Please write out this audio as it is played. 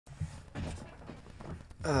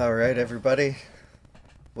Alright, everybody.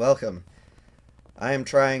 Welcome. I am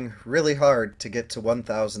trying really hard to get to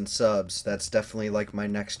 1,000 subs. That's definitely like my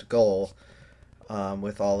next goal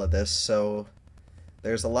with all of this. So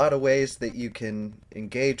there's a lot of ways that you can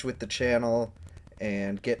engage with the channel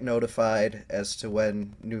and get notified as to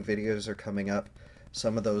when new videos are coming up.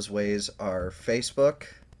 Some of those ways are Facebook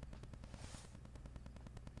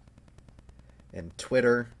and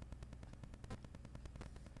Twitter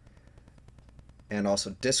and also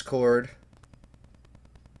Discord.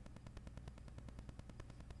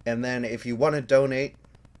 And then if you want to donate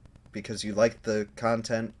because you like the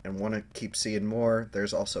content and want to keep seeing more,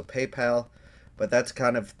 there's also PayPal. But that's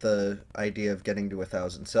kind of the idea of getting to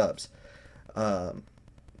 1,000 subs. Um,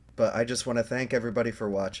 but I just want to thank everybody for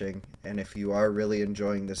watching. And if you are really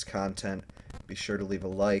enjoying this content, be sure to leave a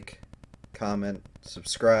like, comment,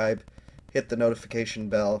 subscribe, hit the notification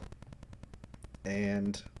bell.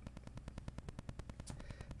 And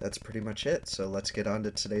that's pretty much it. So let's get on to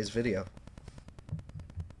today's video.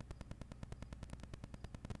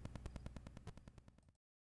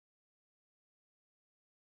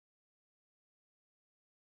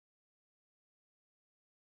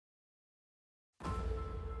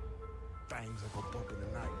 Things that go bump in the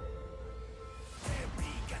night. MB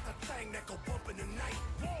got the thing that go bump in the night.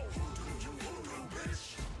 Whoa, do you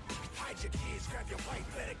bitch? Hide your kids, grab your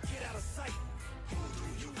wife, better get out of sight. Who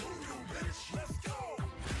do you bitch? Let's go.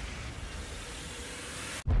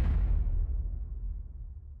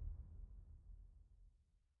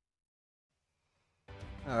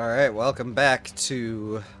 Alright, welcome back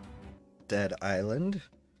to Dead Island.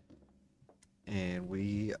 And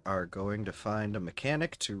we are going to find a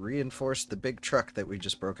mechanic to reinforce the big truck that we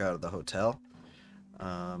just broke out of the hotel.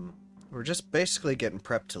 We're just basically getting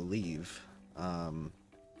prepped to leave. We're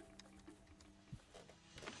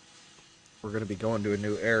going to be going to a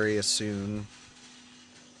new area soon.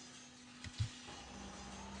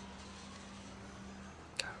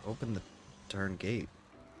 God, open the darn gate.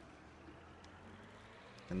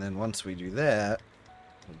 And then once we do that,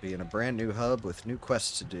 we'll be in a brand new hub with new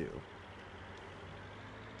quests to do.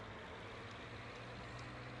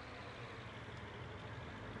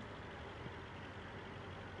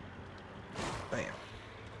 Bam.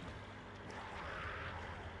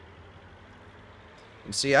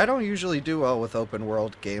 And see, I don't usually do well with open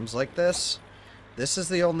world games like this. This is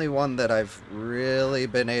the only one that I've really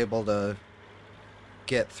been able to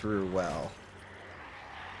get through well.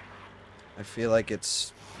 I feel like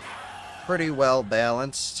it's pretty well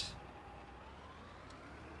balanced.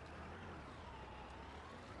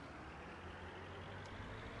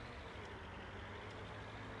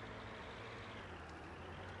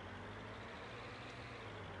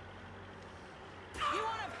 You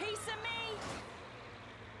want a piece of me?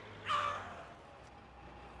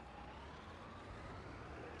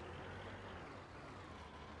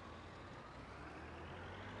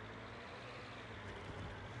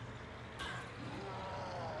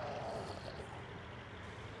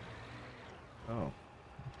 Oh.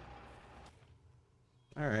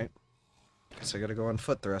 Alright. Guess I gotta go on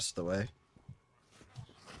foot the rest of the way.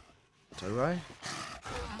 Do I?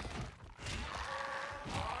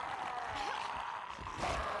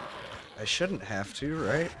 I shouldn't have to,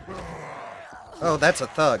 right? Oh, that's a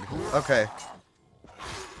thug. Okay.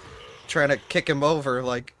 Trying to kick him over,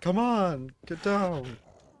 like, come on, get down.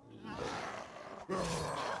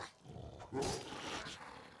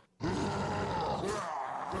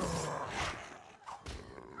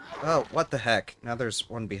 Oh, what the heck? Now there's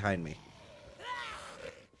one behind me.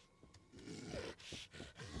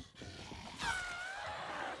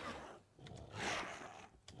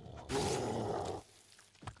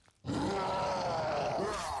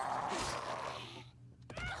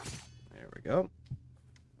 There we go.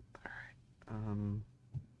 Alright,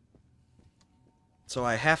 so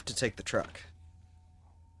I have to take the truck.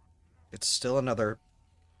 It's still another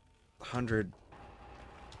 100.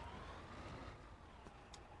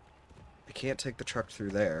 I can't take the truck through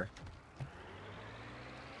there.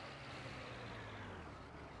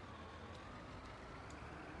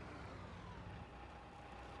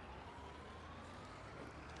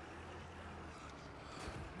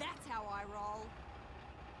 That's how I roll.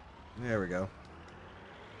 There we go.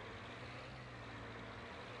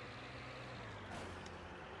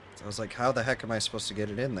 So I was like, how the heck am I supposed to get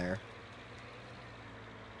it in there?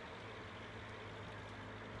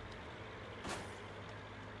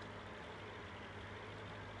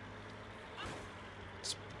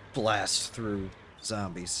 Just blast through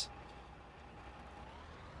zombies.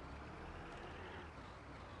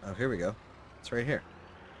 Oh, here we go. It's right here.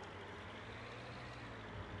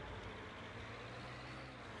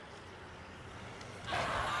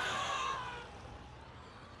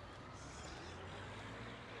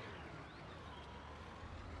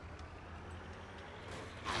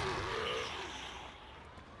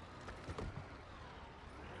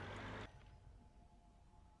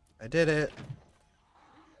 I did it.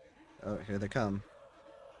 Oh, here they come.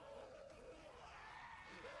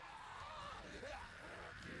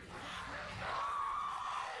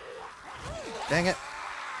 Dang it.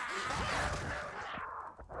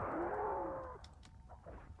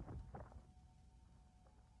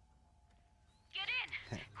 Get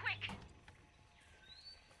in! Quick!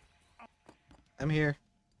 I'm here.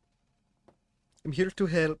 I'm here to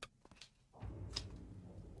help.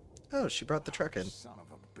 Oh, she brought the truck in. Son of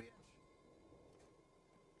a bitch.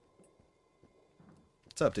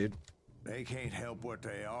 What's up, dude? They can't help what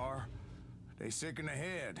they are. They sick in the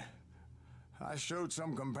head. I showed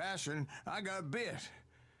some compassion. I got bit.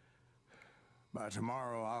 By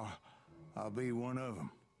tomorrow, I'll be one of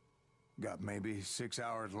them. Got maybe 6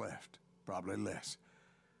 hours left. Probably less.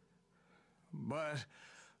 But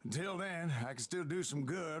until then, I can still do some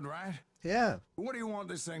good, right? Yeah. What do you want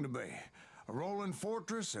this thing to be? A rolling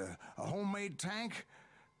fortress? A homemade tank?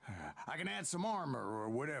 I can add some armor or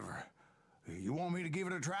whatever. You want me to give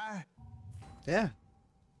it a try? Yeah.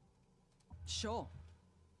 Sure.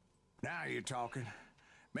 Now you're talking.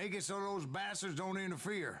 Make it so those bastards don't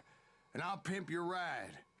interfere. And I'll pimp your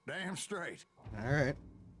ride. Damn straight. Alright.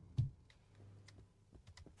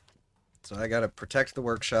 So I gotta protect the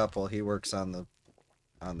workshop while he works on the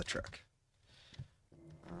truck.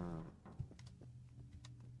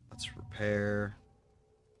 Let's repair.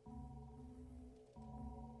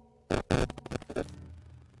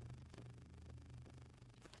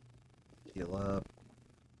 Heal up.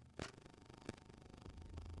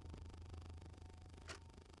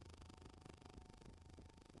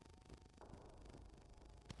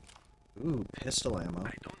 Ooh, pistol ammo.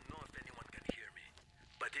 I don't know if anyone can hear me,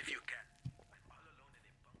 but if you can, I'm all alone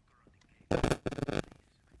in a bunker on the cave.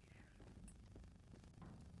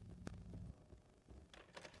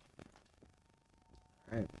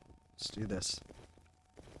 Alright, let's do this.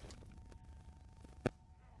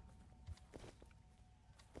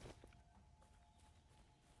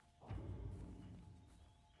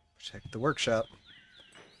 Protect the workshop.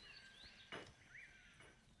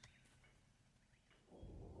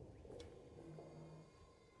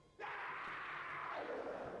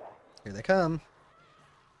 Here they come.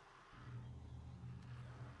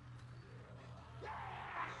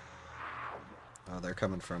 Oh, they're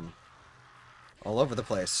coming from all over the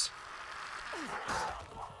place.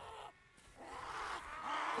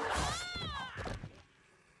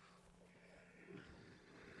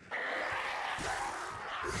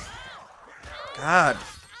 God.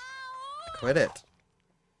 Quit it.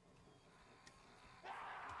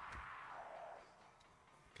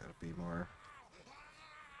 Gotta be more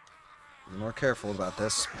careful about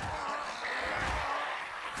this.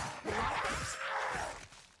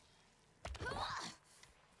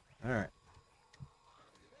 All right.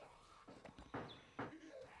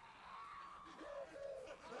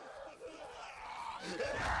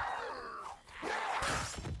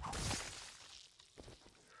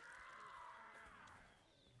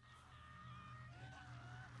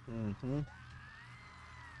 Mm-hmm.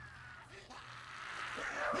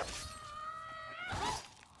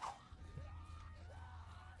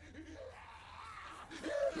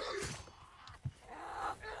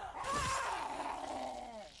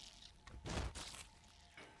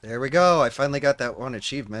 There we go. I finally got that one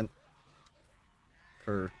achievement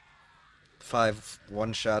for 5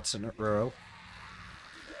 one-shots in a row.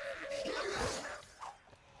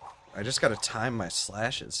 I just gotta time my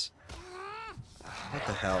slashes. What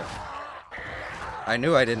the hell? I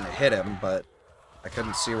knew I didn't hit him, but I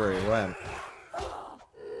couldn't see where he went.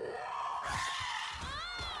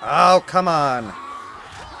 Oh, come on!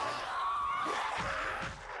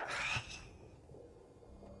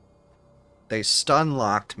 They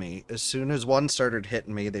stun-locked me. As soon as one started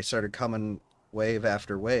hitting me, they started coming wave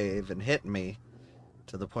after wave and hitting me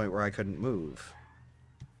to the point where I couldn't move.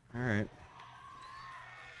 Alright.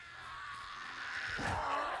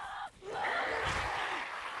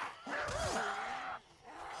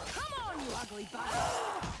 Come on, you ugly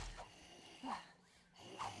bastard!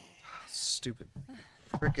 Stupid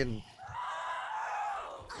frickin'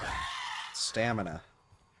 stamina.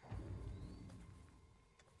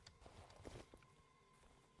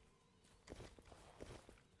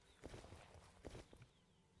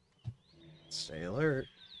 Stay alert.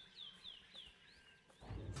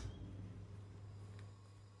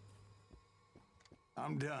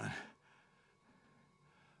 I'm done.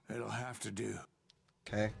 It'll have to do.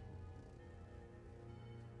 Okay.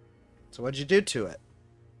 So what'd you do to it?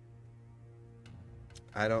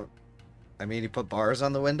 I mean, you put bars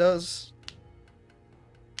on the windows?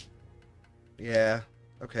 Yeah,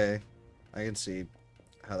 okay. I can see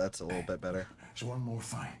how that's a little bit better. There's one more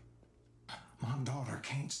thing. My daughter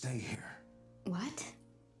can't stay here. What?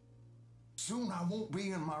 Soon I won't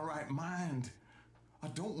be in my right mind. I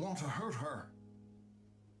don't want to hurt her.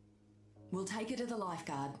 We'll take her to the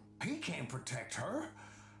lifeguard. He can't protect her.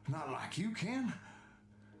 Not like you can.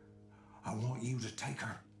 I want you to take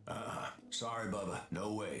her. Sorry, Bubba.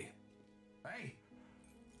 No way. Hey,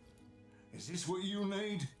 is this what you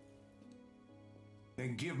need?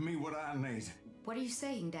 Then give me what I need. What are you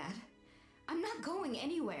saying, Dad? I'm not going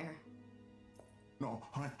anywhere. No,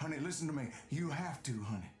 honey, listen to me. You have to,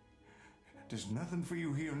 honey. There's nothing for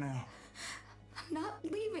you here now. I'm not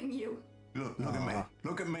leaving you. Look at me.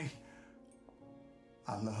 Look at me.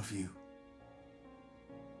 I love you.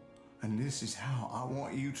 And this is how I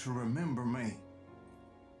want you to remember me.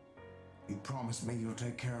 You promise me you'll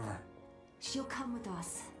take care of her. She'll come with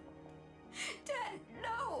us. Dad,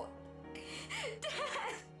 no!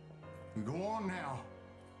 Dad! You go on now.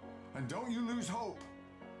 And don't you lose hope.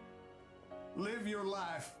 Live your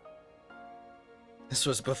life. This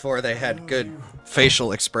was before they had good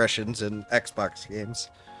facial expressions in Xbox games.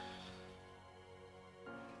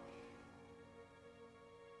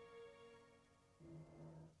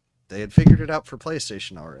 They had figured it out for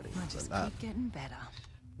PlayStation already, I but just not, keep getting better.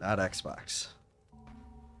 not Xbox.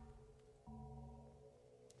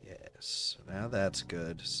 Yes, so now that's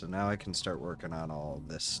good. So now I can start working on all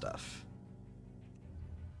this stuff.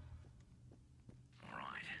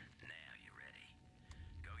 Alright, now you're ready.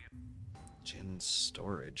 Go get Gin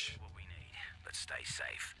storage. what we need, but stay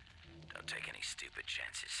safe. Don't take any stupid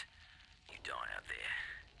chances. You die out there,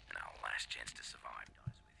 and our last chance to survive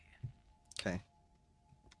dies with you. Okay.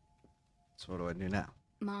 So what do I do now?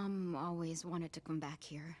 Mom always wanted to come back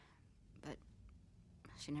here, but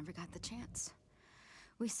she never got the chance.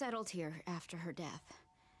 We settled here after her death.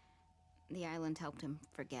 The island helped him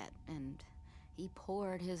forget, and he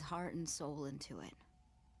poured his heart and soul into it.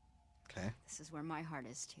 Okay. This is where my heart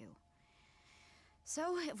is too.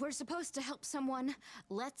 So, if we're supposed to help someone,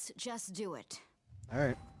 let's just do it.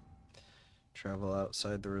 Alright. Travel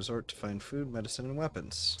outside the resort to find food, medicine, and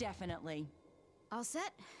weapons. Definitely. All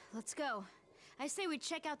set? Let's go. I say we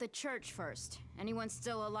check out the church first. Anyone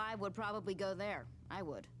still alive would probably go there. I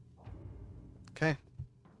would. Okay.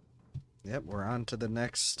 Yep, we're on to the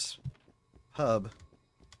next hub.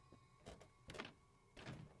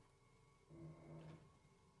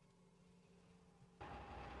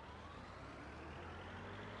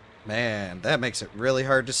 Man, that makes it really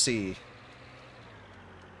hard to see.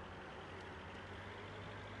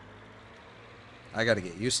 I gotta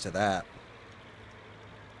get used to that.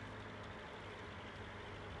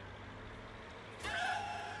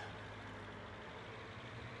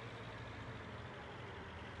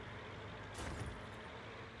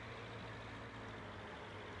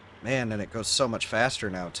 Man, and it goes so much faster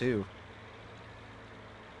now, too.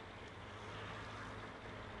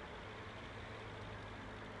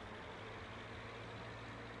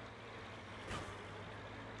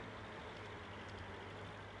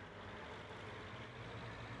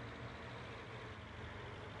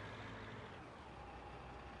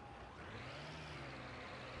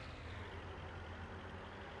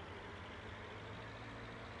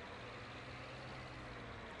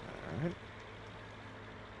 All right.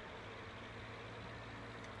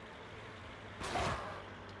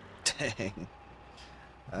 Dang.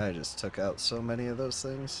 I just took out so many of those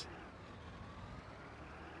things.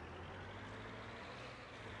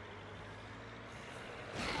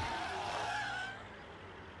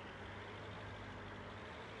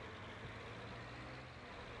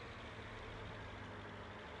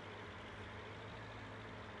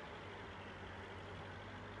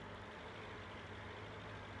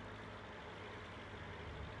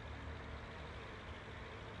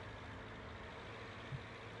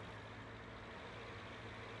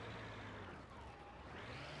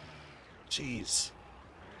 Jeez.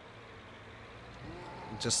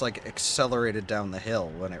 Just like accelerated down the hill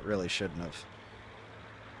when it really shouldn't have.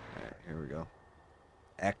 Alright, here we go.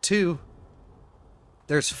 Act 2.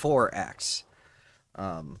 There's 4 acts.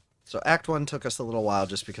 So Act 1 took us a little while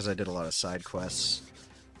just because I did a lot of side quests.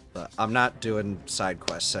 But I'm not doing side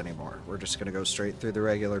quests anymore. We're just going to go straight through the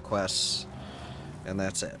regular quests. And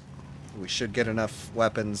that's it. We should get enough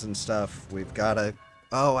weapons and stuff. We've got to...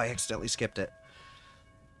 Oh, I accidentally skipped it.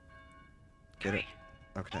 Get it?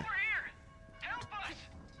 Okay. Over here! Help us!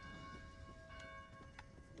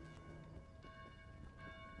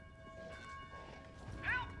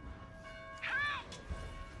 Help! Help!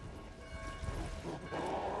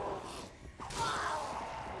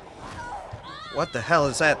 What the hell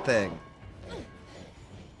is that thing?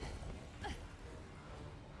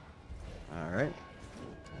 Alright.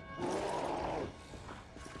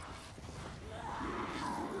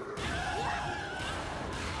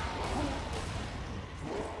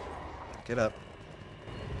 Get up.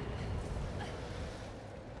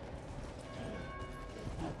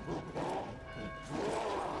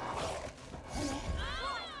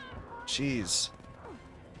 Jeez.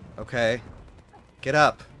 Okay. Get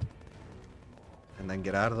up. And then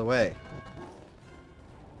get out of the way.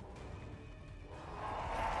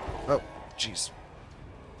 Oh, jeez.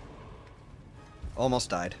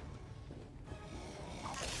 Almost died.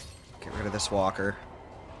 Get rid of this walker.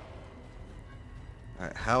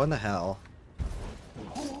 Alright, how in the hell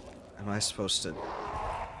am I supposed to...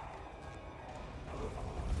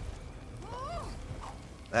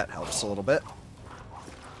 That helps a little bit.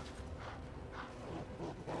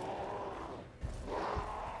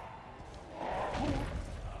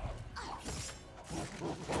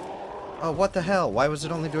 Oh, what the hell? Why was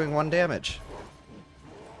it only doing 1 damage?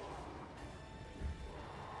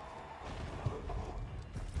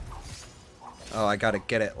 Oh, I gotta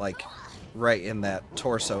get it, like, right in that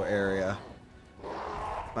torso area.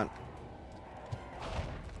 Come on.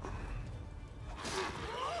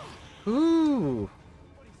 Ooh!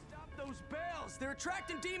 Stop those bells! They're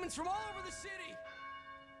attracting demons from all over the city!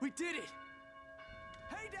 We did it!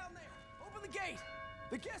 Hey, down there! Open the gate!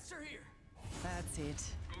 The guests are here! That's it.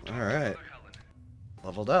 Alright.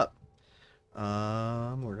 Leveled up.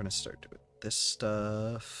 We're gonna start doing this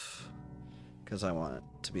stuff. Because I want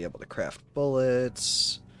to be able to craft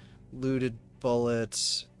bullets. Looted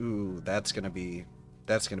bullets. Ooh, that's gonna be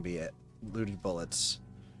it. Looted bullets.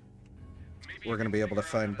 We're gonna be able to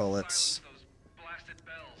find bullets.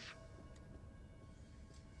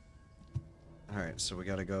 Alright, so we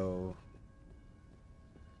gotta go...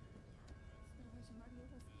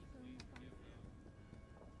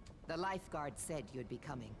 The lifeguard said you'd be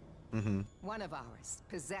coming. Mm-hmm. One of ours,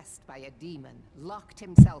 possessed by a demon, locked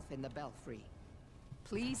himself in the belfry.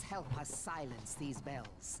 Please help us silence these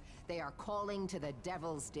bells. They are calling to the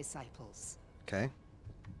devil's disciples. Okay.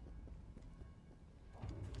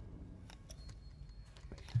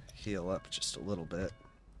 Heal up just a little bit.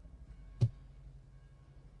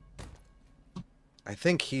 I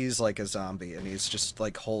think he's like a zombie and he's just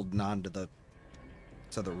like holding on to the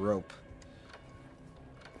rope.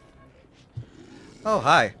 Oh,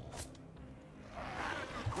 hi.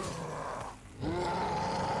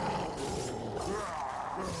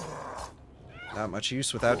 Not much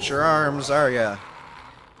use without your arms, are ya?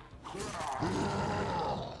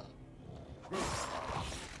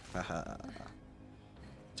 Haha.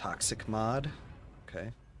 Toxic mod.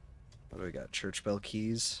 Okay. What do we got? Church bell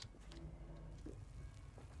keys.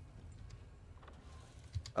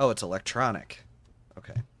 Oh, it's electronic.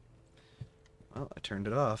 Okay. Well, I turned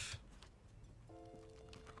it off.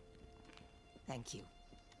 Thank you.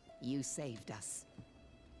 You saved us.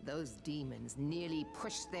 Those demons nearly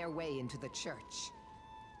pushed their way into the church.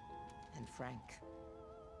 And Frank,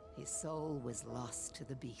 his soul was lost to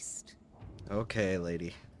the beast. Okay,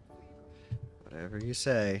 lady. Whatever you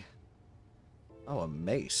say. Oh, a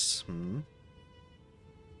mace.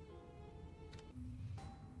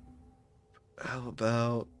 How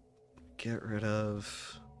about get rid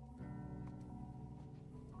of...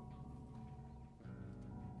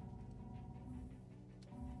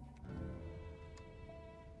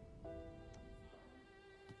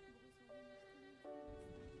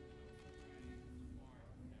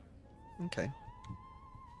 Okay.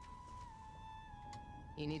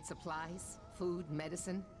 You need supplies, food,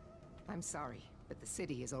 medicine? I'm sorry, but the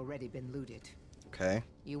city has already been looted. Okay.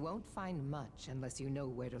 You won't find much unless you know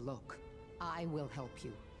where to look. I will help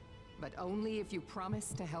you, but only if you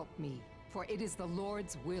promise to help me, for it is the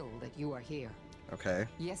Lord's will that you are here. Okay.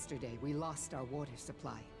 Yesterday, we lost our water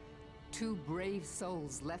supply. 2 brave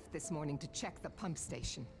souls left this morning to check the pump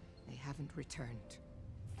station. They haven't returned.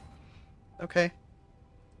 Okay.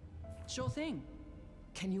 Sure thing.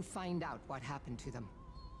 Can you find out what happened to them?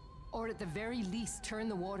 Or at the very least, turn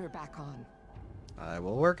the water back on. I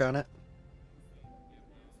will work on it.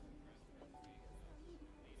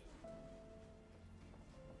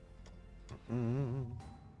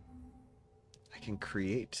 I can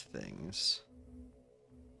create things.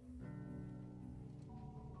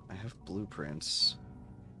 I have blueprints.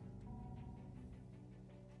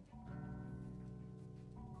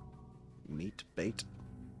 Meat bait.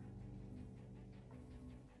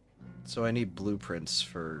 So I need blueprints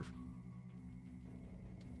for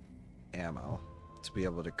ammo to be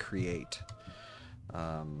able to create.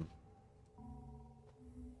 I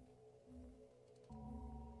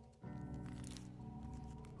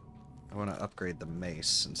want to upgrade the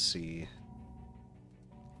mace and see.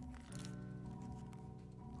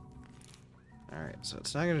 Alright, so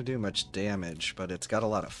it's not going to do much damage, but it's got a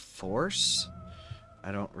lot of force.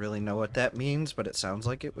 I don't really know what that means, but it sounds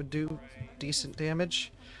like it would do decent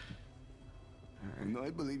damage. And I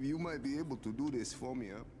believe you might be able to do this for me,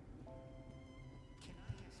 huh?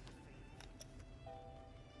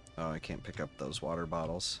 Oh, I can't pick up those water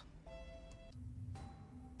bottles.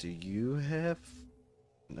 Do you have...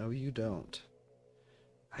 No, you don't.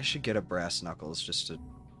 I should get a brass knuckles just to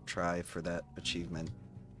try for that achievement.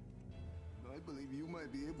 I believe you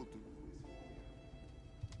might be able to do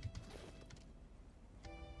this.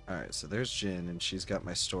 Alright, so there's Jin, and she's got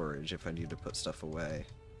my storage if I need to put stuff away.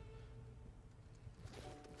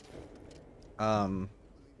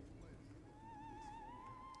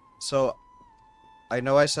 So, I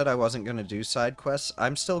know I said I wasn't going to do side quests.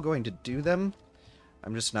 I'm still going to do them.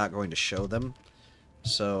 I'm just not going to show them.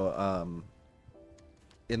 So,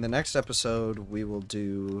 in the next episode, we will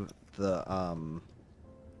do the,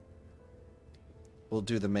 we'll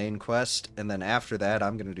do the main quest, and then after that,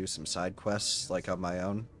 I'm going to do some side quests, like, on my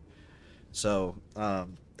own. So,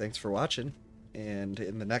 thanks for watching, and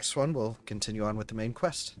in the next one, we'll continue on with the main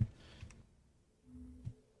quest.